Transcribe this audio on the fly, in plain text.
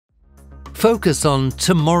Focus on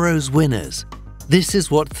tomorrow's winners. This is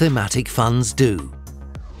what thematic funds do.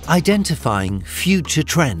 Identifying future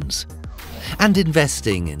trends and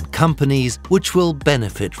investing in companies which will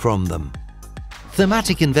benefit from them.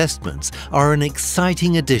 Thematic investments are an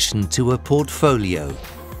exciting addition to a portfolio.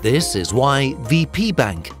 This is why VP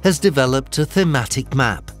Bank has developed a thematic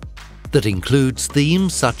map that includes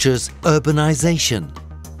themes such as urbanization,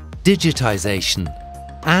 digitization,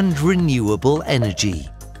 and renewable energy.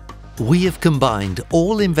 We have combined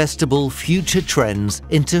all investable future trends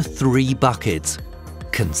into 3 buckets: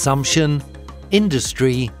 consumption,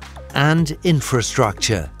 industry, and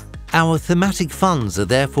infrastructure. Our thematic funds are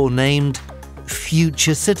therefore named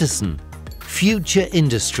Future Citizen, Future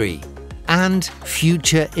Industry, and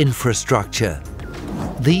Future Infrastructure.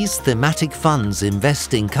 These thematic funds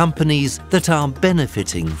invest in companies that are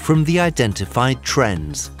benefiting from the identified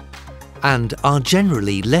trends and are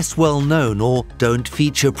generally less well known or don't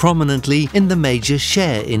feature prominently in the major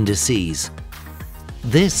share indices.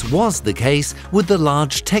 This was the case with the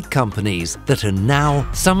large tech companies that are now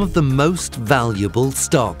some of the most valuable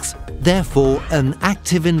stocks. Therefore, an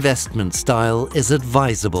active investment style is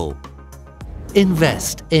advisable.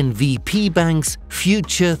 Invest in VP Bank's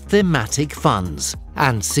future thematic funds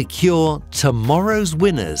and secure tomorrow's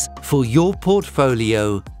winners for your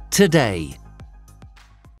portfolio today.